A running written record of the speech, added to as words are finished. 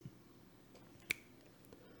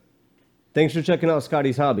Thanks for checking out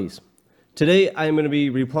Scotty's Hobbies. Today I am going to be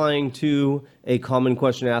replying to a common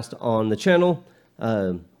question asked on the channel.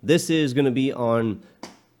 This is going to be on,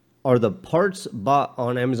 are the parts bought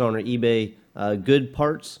on Amazon or eBay good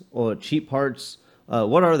parts or cheap parts?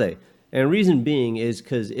 What are they? And reason being is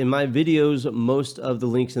because in my videos, most of the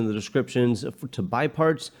links in the descriptions to buy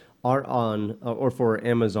parts are on or for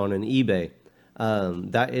Amazon and eBay.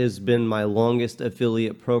 That has been my longest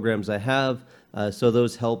affiliate programs I have. So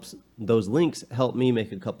those links help me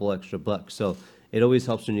make a couple extra bucks. So it always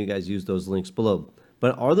helps when you guys use those links below.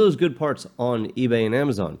 But are those good parts on eBay and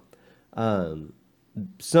Amazon?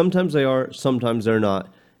 Sometimes they are, sometimes they're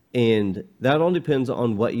not. And that all depends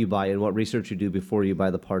on what you buy and what research you do before you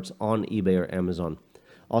buy the parts on eBay or Amazon.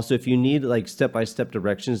 Also, if you need like step-by-step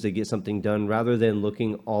directions to get something done rather than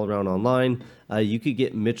looking all around online, you could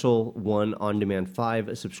get Mitchell One On Demand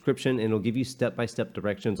 5 subscription, and it'll give you step-by-step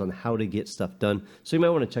directions on how to get stuff done. So you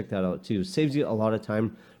might want to check that out too. Saves you a lot of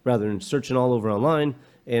time rather than searching all over online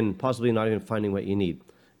and possibly not even finding what you need.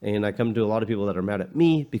 And I come to a lot of people that are mad at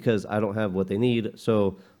me because I don't have what they need.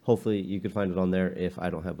 So hopefully you could find it on there if I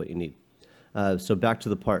don't have what you need. So back to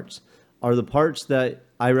the parts. Are the parts that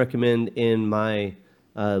I recommend in my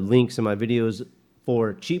links in my videos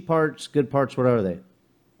for cheap parts, good parts, what are they?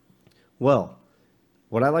 Well,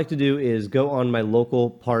 what I like to do is go on my local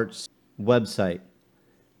parts website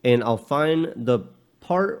and I'll find the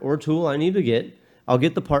part or tool I need to get. I'll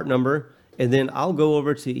get the part number and then I'll go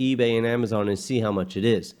over to eBay and Amazon and see how much it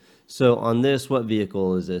is. So on this, what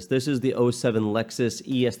vehicle is this? This is the '07 Lexus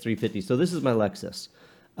ES350. So this is my Lexus.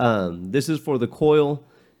 This is for the coil.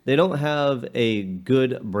 They don't have a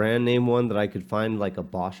good brand name one that I could find, like a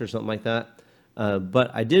Bosch or something like that. But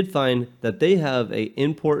I did find that they have a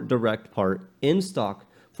import direct part in stock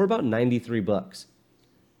for about 93 bucks.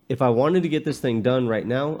 If I wanted to get this thing done right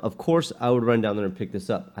now, of course I would run down there and pick this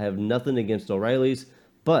up. I have nothing against O'Reilly's,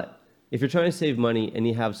 but if you're trying to save money and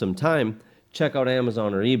you have some time, check out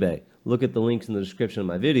Amazon or eBay. Look at the links in the description of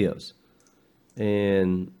my videos.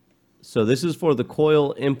 And so this is for the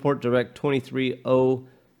coil import direct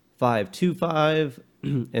 230525,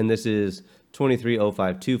 and this is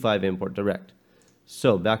 230525 import direct.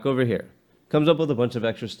 So back over here, comes up with a bunch of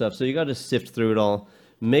extra stuff. So you got to sift through it all.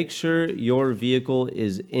 Make sure your vehicle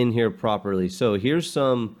is in here properly. So here's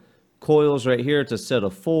some coils right here. It's a set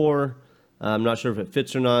of 4. I'm not sure if it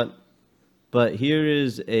fits or not, but here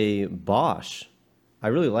is a Bosch. I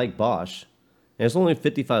really like Bosch, and it's only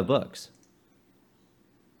 55 bucks.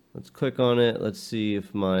 Let's click on it. Let's see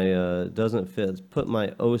if my doesn't fit. Let's put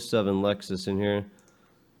my '07 Lexus in here.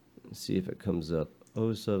 Let's see if it comes up.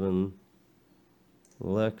 '07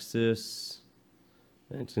 Lexus.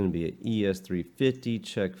 It's going to be an ES350.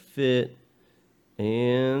 Check fit.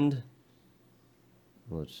 And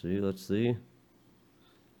let's see.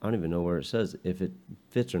 I don't even know where it says if it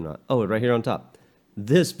fits or not. Oh, right here on top.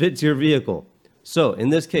 This fits your vehicle. So in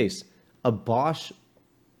this case, a Bosch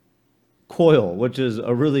coil, which is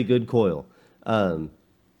a really good coil. And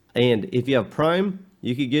if you have Prime,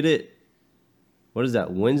 you could get it, what is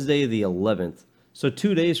that, Wednesday the 11th. So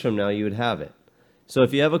 2 days from now, you would have it. So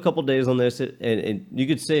if you have a couple days on this, and you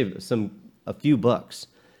could save a few bucks.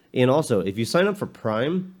 And also, if you sign up for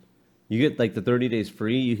Prime, you get like the 30 days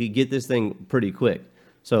free. You could get this thing pretty quick.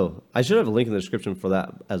 So I should have a link in the description for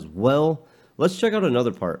that as well. Let's check out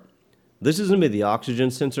another part. This is going to be the oxygen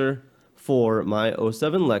sensor for my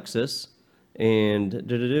 '07 Lexus. And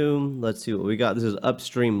let's see what we got. This is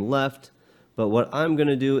upstream left. But what I'm going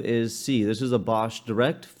to do is see, this is a Bosch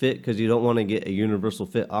direct fit because you don't want to get a universal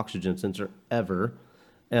fit oxygen sensor ever.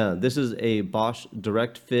 This is a Bosch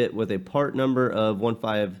direct fit with a part number of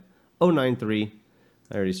 15093.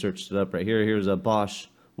 I already searched it up right here. Here's a Bosch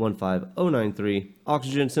 15093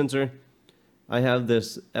 oxygen sensor. I have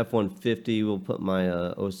this F-150. We'll put my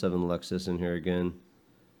 '07 Lexus in here again.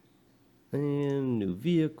 And new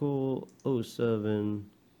vehicle, '07.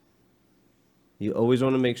 You always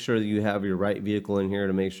want to make sure that you have your right vehicle in here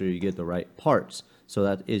to make sure you get the right parts. So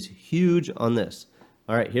that is huge on this.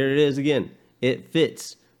 All right, here it is again. It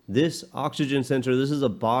fits. This oxygen sensor, this is a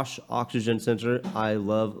Bosch oxygen sensor. I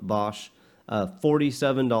love Bosch.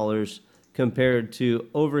 $47 compared to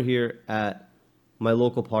over here at my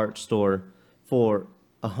local parts store for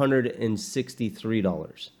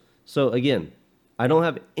 $163. So again, I don't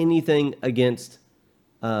have anything against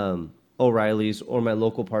O'Reilly's or my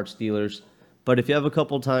local parts dealers, but if you have a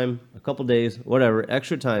couple days, whatever,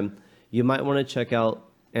 extra time, you might want to check out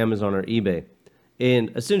Amazon or eBay.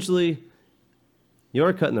 And essentially, you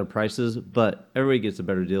are cutting their prices, but everybody gets a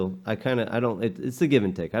better deal. It's the give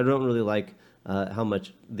and take. I don't really like how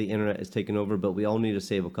much the internet is taking over, but we all need to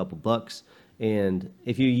save a couple bucks. And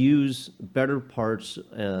if you use better parts,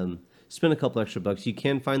 spend a couple extra bucks, you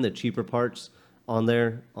can find the cheaper parts on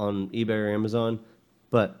there on eBay or Amazon,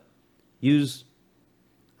 but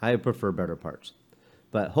I prefer better parts.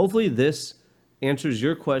 But hopefully this answers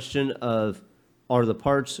your question of, are the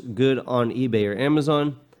parts good on eBay or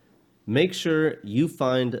Amazon? Make sure you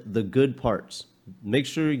find the good parts. Make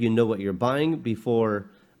sure you know what you're buying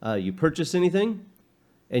before you purchase anything,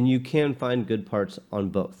 and you can find good parts on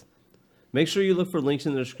both. Make sure you look for links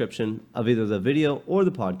in the description of either the video or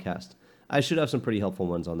the podcast. I should have some pretty helpful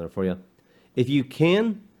ones on there for you. If you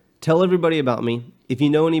can, tell everybody about me. If you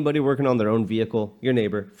know anybody working on their own vehicle, your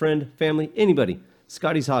neighbor, friend, family, anybody,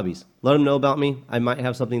 Scotty's Hobbies, let them know about me. I might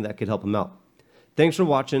have something that could help them out. Thanks for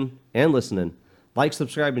watching and listening. Like,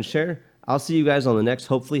 subscribe, and share. I'll see you guys on the next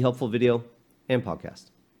hopefully helpful video and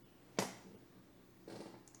podcast.